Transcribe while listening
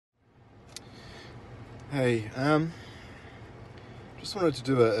Hey, just wanted to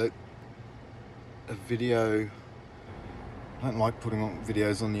do a video. I don't like putting on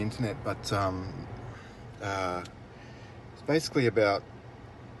videos on the internet, but it's basically about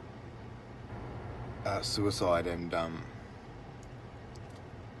suicide and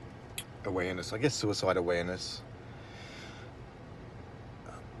awareness. I guess suicide awareness.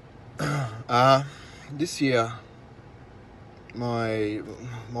 This year, my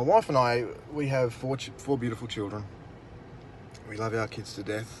wife and I, we have four beautiful children. We love our kids to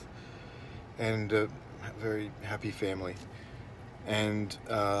death, and a very happy family. And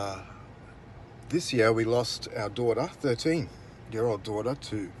this year we lost our daughter, 13-year-old daughter,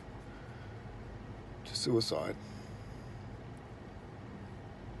 to suicide.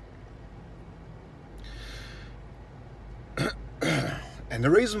 And the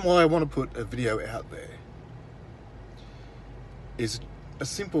reason why I want to put a video out there is a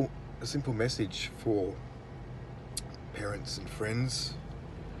simple message for parents and friends.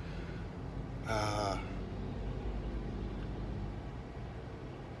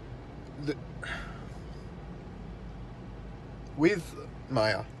 With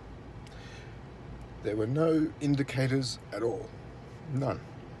Maya, there were no indicators at all. None.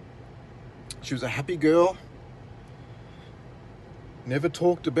 She was a happy girl, never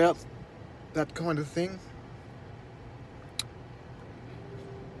talked about that kind of thing,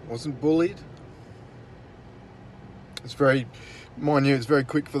 wasn't bullied. It's very, mind you, it's very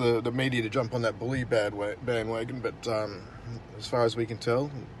quick for the media to jump on that bully bandwagon, but as far as we can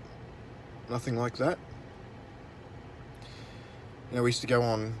tell, nothing like that. You know, we used to go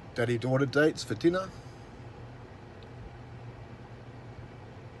on daddy-daughter dates for dinner.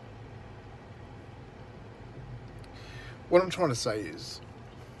 What I'm trying to say is,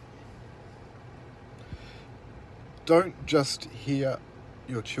 don't just hear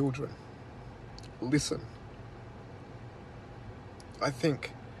your children, listen. I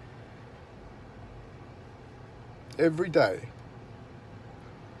think every day,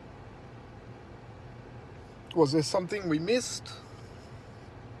 was there something we missed?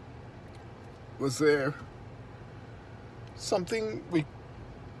 Was there something we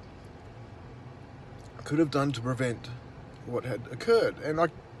could have done to prevent what had occurred? And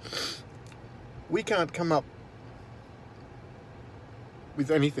we can't come up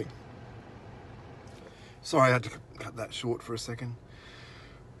with anything. Sorry, I had to cut that short for a second.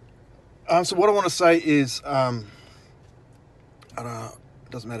 So what I want to say is, I don't know,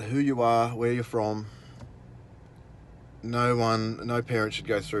 it doesn't matter who you are, where you're from. No parent should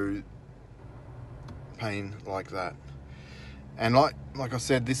go through pain like that. And like I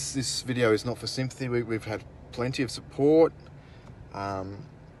said, this video is not for sympathy. We've had plenty of support.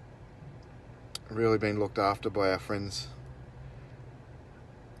 Really been looked after by our friends.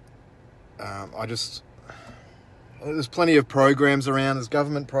 There's plenty of programs around. There's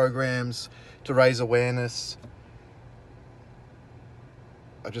government programs to raise awareness.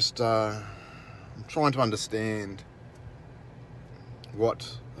 I'm trying to understand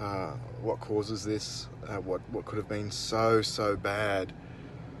what causes this, what could have been so bad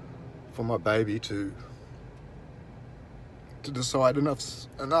for my baby to decide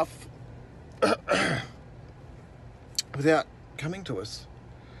enough without coming to us.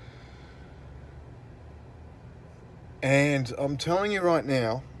 And I'm telling you right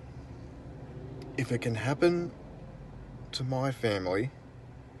now, if it can happen to my family,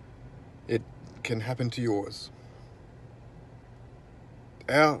 it can happen to yours.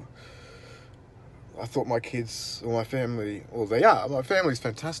 I thought my kids, or my family, or they are, my family's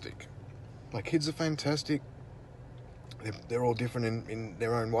fantastic. My kids are fantastic. They're all different in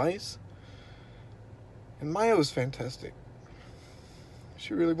their own ways. And Maya was fantastic.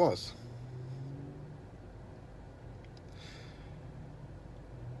 She really was.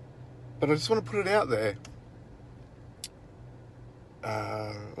 But I just want to put it out there.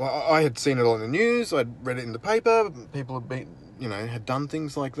 I had seen it on the news. I'd read it in the paper. People had done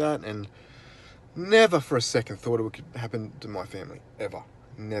things like that, and never for a second thought it could happen to my family. Ever.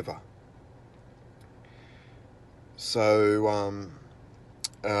 Never. So,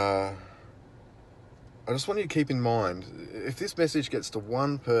 I just want you to keep in mind, if this message gets to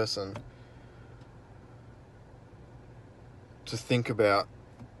one person to think about,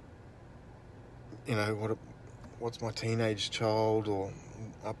 what's my teenage child or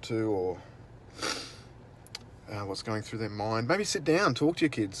up to, or what's going through their mind. Maybe sit down, talk to your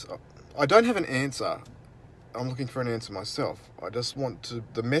kids. I don't have an answer. I'm looking for an answer myself.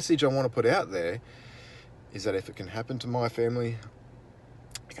 The message I want to put out there is that if it can happen to my family,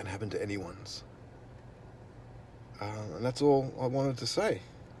 it can happen to anyone's. And that's all I wanted to say.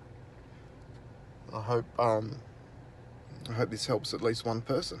 I hope this helps at least one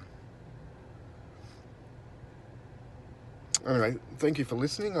person. Anyway, thank you for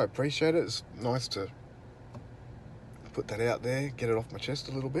listening. I appreciate it. It's nice to put that out there, get it off my chest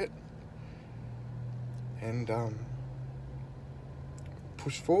a little bit, and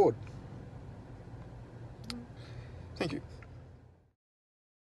push forward. Thank you.